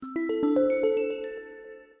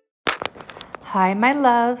Hi, my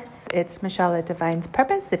loves. It's Michelle at Divine's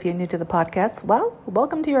Purpose. If you're new to the podcast, well,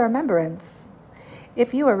 welcome to your remembrance.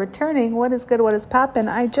 If you are returning, what is good, what is poppin'?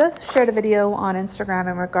 I just shared a video on Instagram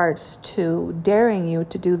in regards to daring you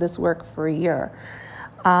to do this work for a year.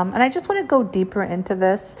 And I just want to go deeper into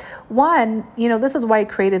this. One, this is why I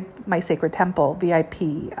created my Sacred Temple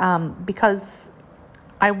VIP, because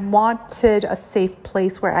I wanted a safe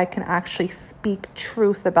place where I can actually speak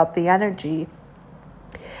truth about the energy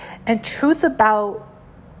and truth about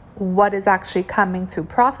what is actually coming through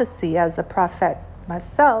prophecy as a prophet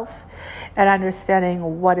myself, and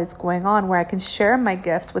understanding what is going on, where I can share my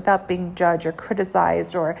gifts without being judged or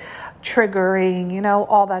criticized or triggering,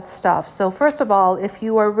 all that stuff. So first of all, if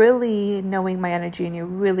you are really knowing my energy and you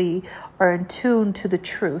really are in tune to the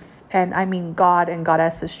truth, and I mean God and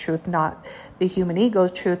Goddess's truth, not the human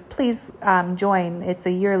ego's truth, please join. It's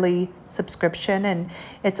a yearly subscription and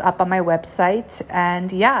it's up on my website.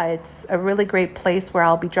 And yeah, it's a really great place where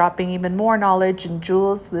I'll be dropping even more knowledge and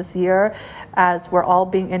jewels this year as we're all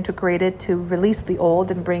being integrated to release the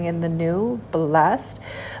old and bring in the new. Blessed.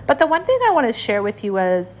 But the one thing I want to share with you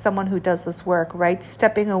as someone who does this work, right?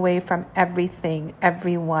 Stepping away from everything,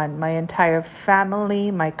 everyone, my entire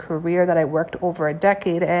family, my career that I worked over a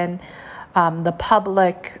decade in, the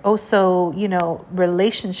public, also,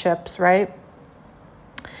 relationships, right?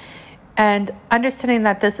 And understanding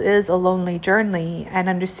that this is a lonely journey, and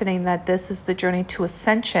understanding that this is the journey to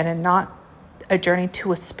ascension and not a journey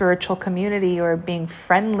to a spiritual community or being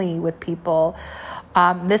friendly with people.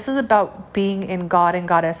 This is about being in God and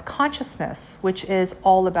Goddess consciousness, which is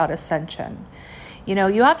all about ascension. You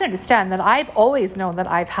have to understand that I've always known that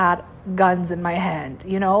I've had guns in my hand.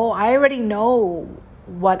 I already know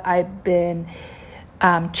what I've been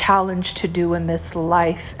challenged to do in this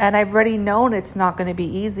life. And I've already known it's not going to be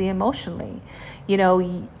easy emotionally.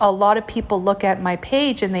 A lot of people look at my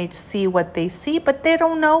page and they see what they see, but they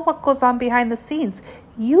don't know what goes on behind the scenes.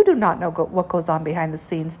 You do not know what goes on behind the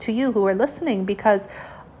scenes, to you who are listening, because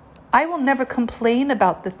I will never complain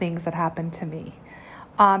about the things that happen to me.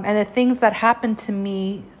 And the things that happen to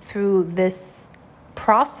me through this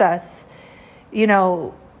process,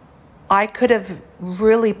 I could have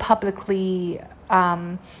really publicly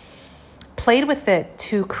played with it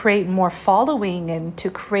to create more following and to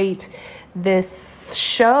create this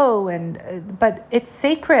show, but it's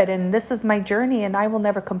sacred and this is my journey, and I will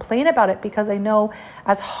never complain about it, because I know,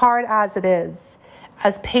 as hard as it is,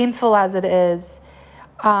 as painful as it is,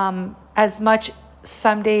 as much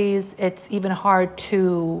some days it's even hard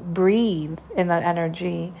to breathe in that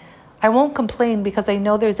energy, I won't complain, because I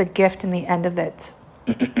know there's a gift in the end of it.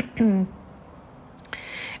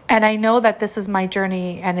 And I know that this is my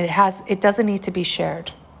journey, and it doesn't need to be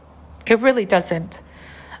shared. It really doesn't.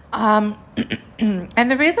 And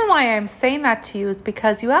the reason why I'm saying that to you is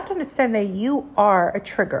because you have to understand that you are a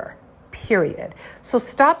trigger, period. So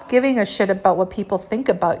stop giving a shit about what people think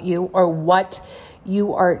about you or what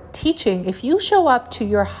you are teaching. If you show up to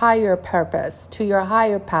your higher purpose, to your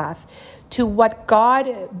higher path, to what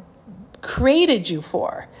God created you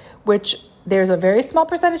for, which there's a very small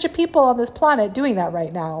percentage of people on this planet doing that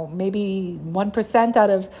right now, maybe 1% out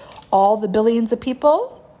of all the billions of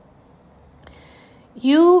people.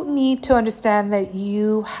 You need to understand that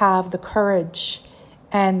you have the courage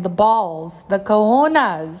and the balls, the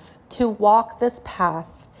cojones, to walk this path,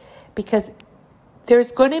 because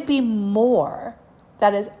there's going to be more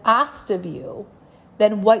that is asked of you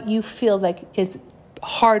than what you feel like is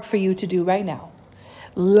hard for you to do right now.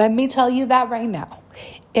 Let me tell you that right now.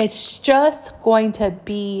 It's just going to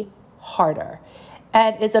be harder.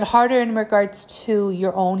 And is it harder in regards to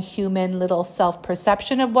your own human little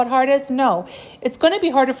self-perception of what hard is? No. It's going to be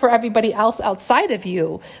harder for everybody else outside of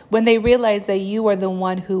you when they realize that you are the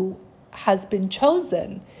one who has been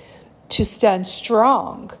chosen to stand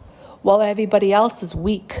strong while everybody else is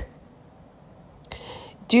weak.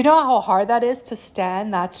 Do you know how hard that is, to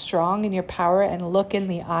stand that strong in your power and look in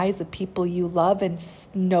the eyes of people you love and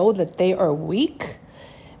know that they are weak?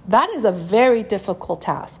 That is a very difficult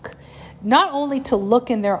task. Not only to look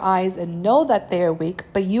in their eyes and know that they are weak,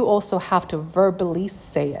 but you also have to verbally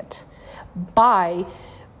say it by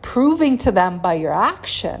proving to them by your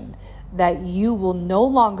action that you will no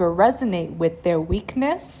longer resonate with their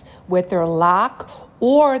weakness, with their lack,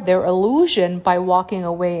 or their illusion, by walking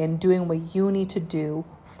away and doing what you need to do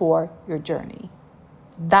for your journey.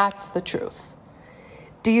 That's the truth.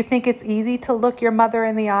 Do you think it's easy to look your mother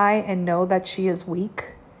in the eye and know that she is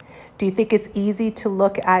weak? Do you think it's easy to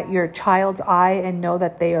look at your child's eye and know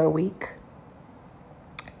that they are weak?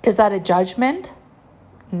 Is that a judgment?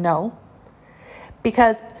 No.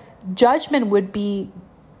 Because judgment would be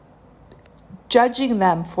judging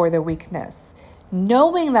them for their weakness,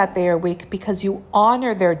 knowing that they are weak because you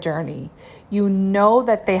honor their journey. You know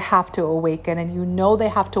that they have to awaken, and you know they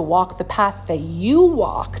have to walk the path that you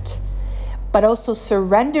walked, but also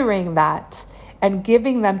surrendering that and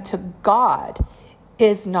giving them to God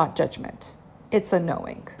is not judgment. It's a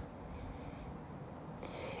knowing.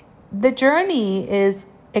 The journey is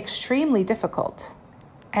extremely difficult.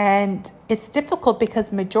 And it's difficult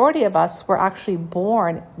because majority of us were actually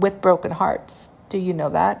born with broken hearts. Do you know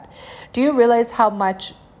that? Do you realize how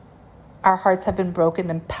much our hearts have been broken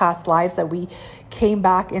in past lives, that we came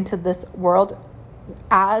back into this world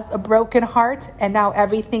as a broken heart, and now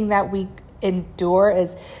everything that we endure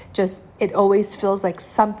is just, it always feels like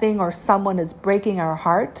something or someone is breaking our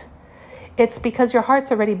heart? It's because your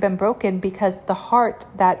heart's already been broken, because the heart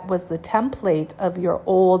that was the template of your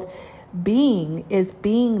old being is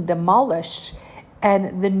being demolished,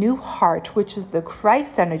 and the new heart, which is the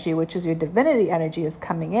Christ energy, which is your divinity energy, is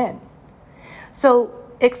coming in. So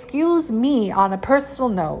excuse me on a personal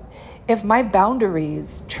note if my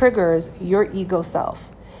boundaries triggers your ego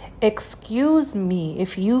self. Excuse me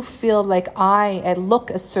if you feel like I look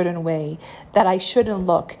a certain way that I shouldn't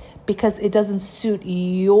look because it doesn't suit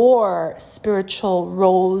your spiritual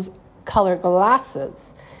rose-colored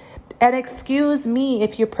glasses. And excuse me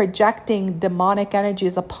if you're projecting demonic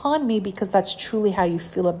energies upon me because that's truly how you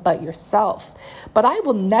feel about yourself. But I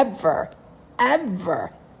will never,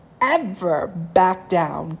 ever, ever back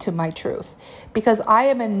down to my truth, because I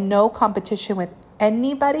am in no competition with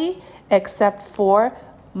anybody except for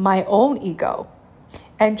my own ego.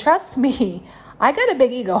 And trust me, I got a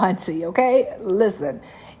big ego, Hunty, okay? Listen,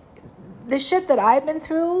 the shit that I've been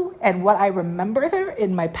through and what I remember there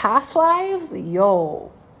in my past lives,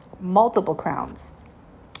 multiple crowns.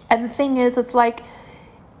 And the thing is, it's like,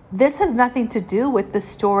 this has nothing to do with the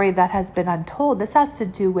story that has been untold. This has to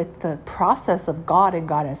do with the process of God and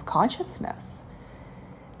Goddess consciousness.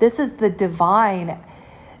 This is the divine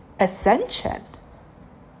ascension.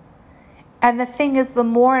 And the thing is, the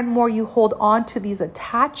more and more you hold on to these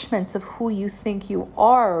attachments of who you think you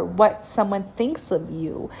are, what someone thinks of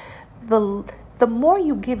you, the more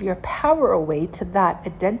you give your power away to that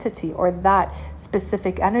identity or that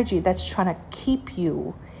specific energy that's trying to keep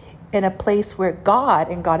you in a place where God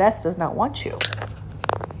and Goddess does not want you.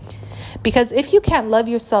 Because if you can't love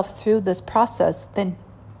yourself through this process, then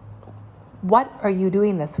what are you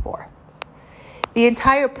doing this for? The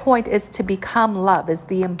entire point is to become love, is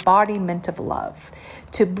the embodiment of love,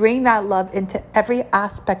 to bring that love into every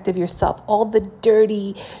aspect of yourself, all the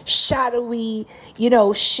dirty, shadowy,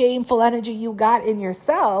 shameful energy you got in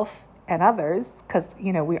yourself and others, because,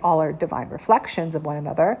 we all are divine reflections of one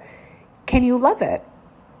another. Can you love it?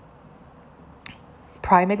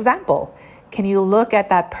 Prime example. Can you look at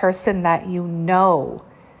that person that you know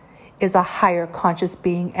is a higher conscious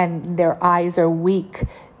being and their eyes are weak?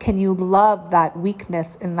 Can you love that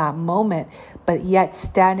weakness in that moment, but yet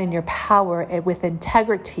stand in your power and with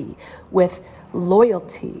integrity, with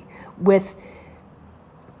loyalty, with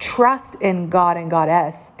trust in God and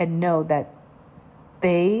Goddess, and know that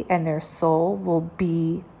they and their soul will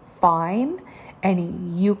be fine,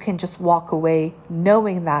 and you can just walk away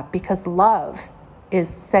knowing that, because love is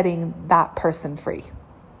setting that person free.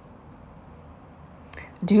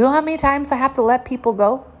 Do you know how many times I have to let people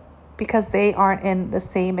go because they aren't in the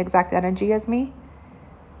same exact energy as me?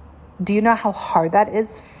 Do you know how hard that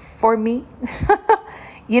is for me?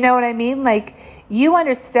 You know what I mean? Like, you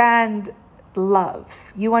understand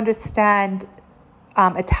love. You understand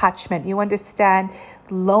attachment. You understand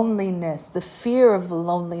loneliness, the fear of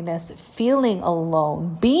loneliness, feeling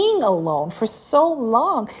alone, being alone for so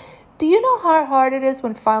long. Do you know how hard it is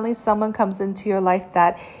when finally someone comes into your life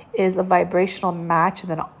that is a vibrational match, and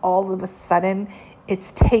then all of a sudden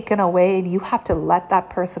it's taken away and you have to let that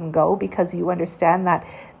person go because you understand that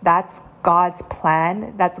that's God's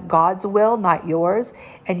plan, that's God's will, not yours,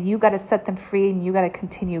 and you got to set them free, and you got to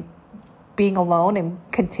continue being alone and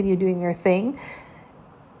continue doing your thing?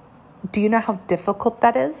 Do you know how difficult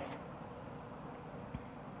that is?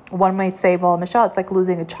 One might say, well, Michelle, it's like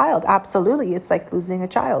losing a child. Absolutely, it's like losing a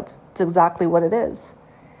child. It's exactly what it is.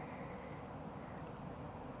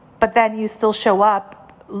 But then you still show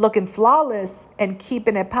up looking flawless and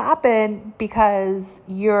keeping it popping because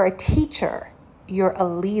you're a teacher, you're a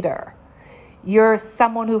leader, you're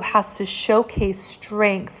someone who has to showcase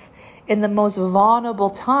strength in the most vulnerable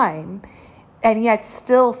time, and yet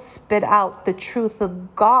still spit out the truth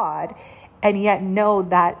of God, and yet know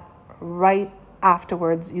that right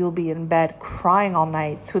afterwards you'll be in bed crying all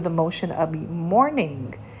night through the motion of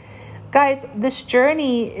mourning. Guys, this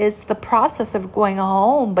journey is the process of going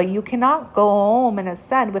home, but you cannot go home and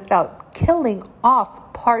ascend without killing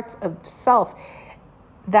off parts of self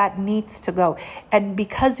that needs to go. And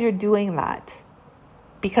because you're doing that,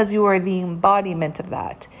 because you are the embodiment of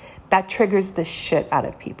that, that triggers the shit out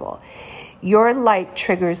of people. Your light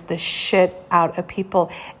triggers the shit out of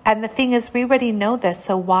people. And the thing is, we already know this.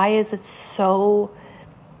 So why is it so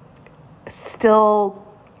still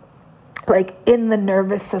like in the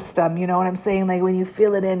nervous system? You know what I'm saying? Like when you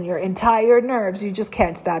feel it in your entire nerves, you just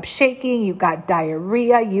can't stop shaking. You got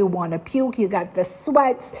diarrhea. You want to puke. You got the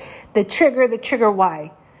sweats, the trigger.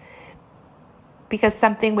 Why? Because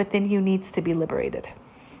something within you needs to be liberated.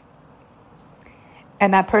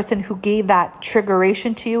 And that person who gave that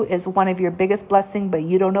triggeration to you is one of your biggest blessings, but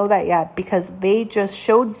you don't know that yet because they just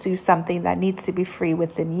showed you something that needs to be free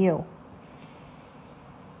within you.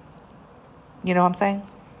 You know what I'm saying?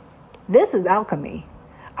 This is alchemy.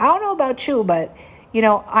 I don't know about you, but,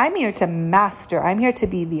 I'm here to master. I'm here to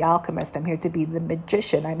be the alchemist. I'm here to be the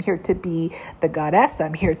magician. I'm here to be the goddess.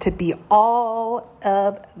 I'm here to be all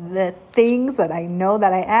of the things that I know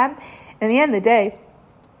that I am. And at the end of the day,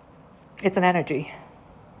 it's an energy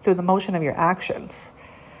through the motion of your actions.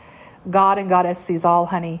 God and Goddess sees all,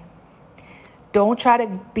 honey. Don't try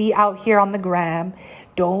to be out here on the gram.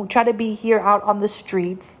 Don't try to be here out on the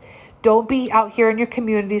streets. Don't be out here in your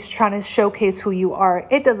communities trying to showcase who you are.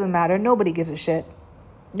 It doesn't matter. Nobody gives a shit.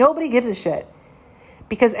 Nobody gives a shit.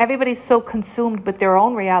 Because everybody's so consumed with their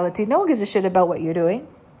own reality. No one gives a shit about what you're doing.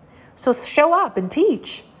 So show up and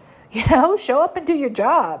teach. Show up and do your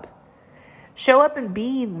job. Show up and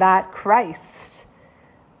be that Christ.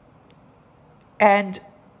 And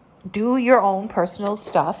do your own personal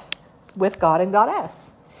stuff with God and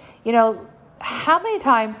Goddess. How many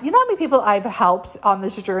times, how many people I've helped on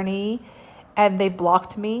this journey and they've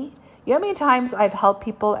blocked me? You know how many times I've helped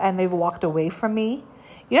people and they've walked away from me?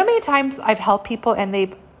 You know how many times I've helped people and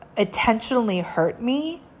they've intentionally hurt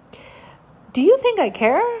me? Do you think I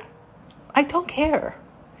care? I don't care.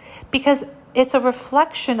 Because it's a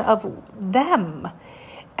reflection of them.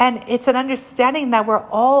 And it's an understanding that we're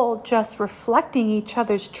all just reflecting each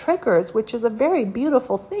other's triggers, which is a very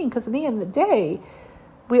beautiful thing. Because at the end of the day,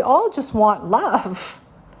 we all just want love.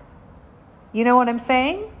 You know what I'm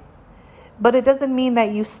saying? But it doesn't mean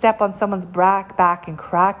that you step on someone's back and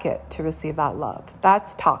crack it to receive that love.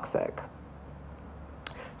 That's toxic.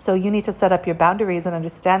 So you need to set up your boundaries and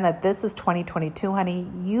understand that this is 2022, honey.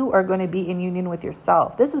 You are going to be in union with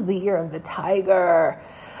yourself. This is the year of the tiger.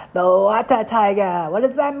 The water tiger. What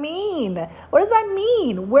does that mean? What does that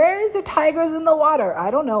mean? Where is the tigers in the water? I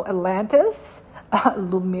don't know. Atlantis?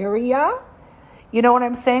 Lemuria? You know what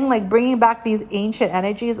I'm saying? Like bringing back these ancient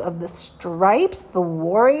energies of the stripes, the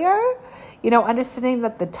warrior. Understanding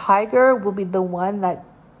that the tiger will be the one that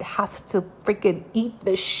has to freaking eat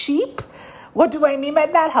the sheep. What do I mean by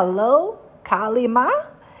that? Hello? Kalima?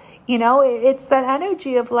 It's that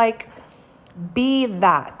energy of like, be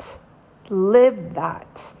that. Live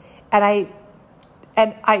that. And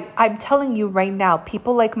I'm telling you right now,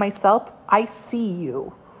 people like myself, I see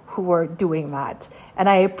you who are doing that. And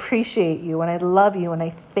I appreciate you and I love you and I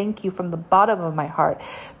thank you from the bottom of my heart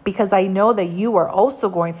because I know that you are also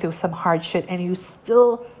going through some hard shit and you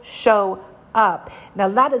still show up. Now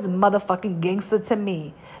that is motherfucking gangster to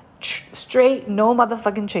me. Straight, no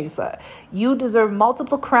motherfucking chaser. You deserve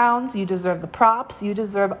multiple crowns. You deserve the props. You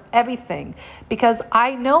deserve everything because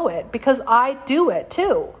I know it, because I do it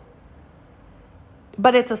too.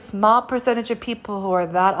 But it's a small percentage of people who are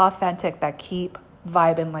that authentic that keep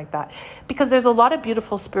vibing like that, because there's a lot of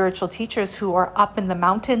beautiful spiritual teachers who are up in the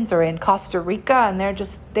mountains or in Costa Rica and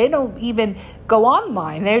they don't even go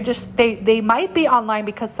online. They might be online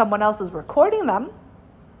because someone else is recording them,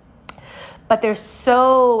 but they're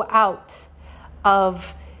so out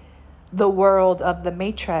of the world of the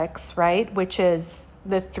matrix, right? Which is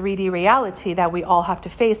the 3D reality that we all have to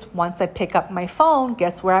face. Once I pick up my phone,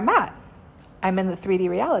 guess where I'm at? I'm in the 3D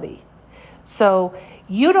reality. So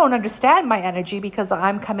you don't understand my energy because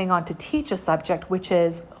I'm coming on to teach a subject which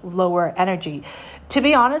is lower energy. To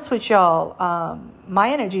be honest with y'all, my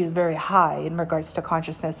energy is very high in regards to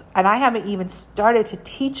consciousness. And I haven't even started to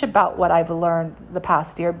teach about what I've learned the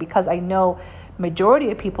past year because I know majority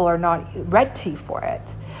of people are not ready for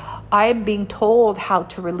it. I'm being told how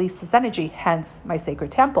to release this energy, hence my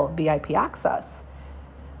sacred temple, VIP access.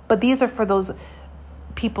 But these are for those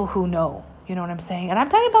people who know. You know what I'm saying? And I'm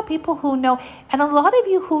talking about people who know. And a lot of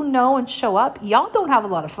you who know and show up, y'all don't have a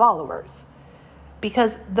lot of followers.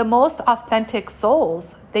 Because the most authentic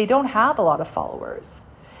souls, they don't have a lot of followers.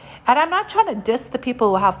 And I'm not trying to diss the people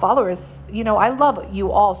who have followers. I love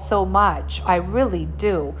you all so much. I really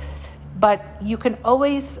do. But you can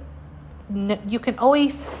always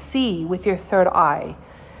see with your third eye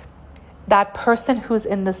that person who's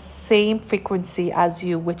in the same frequency as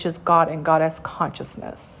you, which is God and Goddess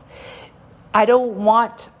consciousness. I don't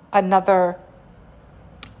want another,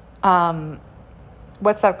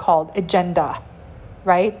 what's that called? Agenda,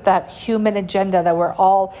 right? That human agenda that we're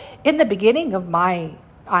all, in the beginning of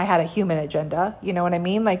I had a human agenda, you know what I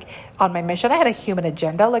mean? Like on my mission, I had a human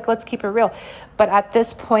agenda. Like, let's keep it real. But at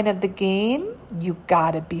this point of the game, you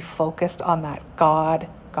gotta be focused on that God,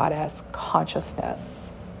 Goddess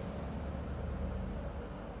consciousness.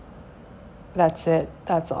 That's it.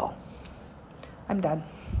 That's all. I'm done.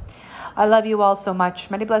 I love you all so much.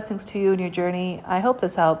 Many blessings to you in your journey. I hope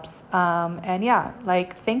this helps. And yeah,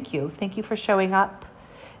 like, thank you. Thank you for showing up.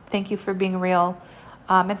 Thank you for being real.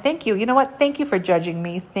 And thank you. You know what? Thank you for judging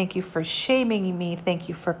me. Thank you for shaming me. Thank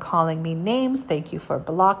you for calling me names. Thank you for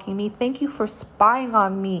blocking me. Thank you for spying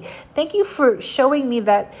on me. Thank you for showing me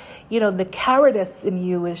that, the cowardice in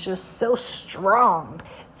you is just so strong.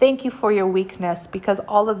 Thank you for your weakness, because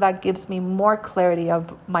all of that gives me more clarity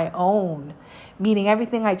of my own. Meaning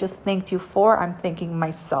everything I just thanked you for, I'm thanking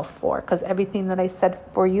myself for, because everything that I said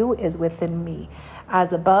for you is within me.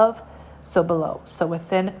 As above, so below. So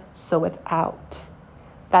within, so without.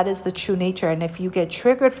 That is the true nature. And if you get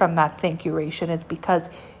triggered from that thank you ration, it's because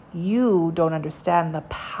you don't understand the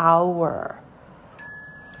power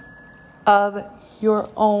of your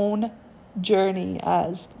own journey.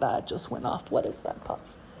 As that just went off. What is that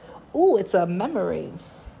pause? Ooh, it's a memory.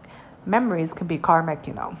 Memories can be karmic,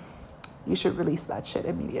 You should release that shit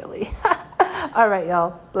immediately. All right,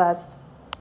 y'all. Blessed.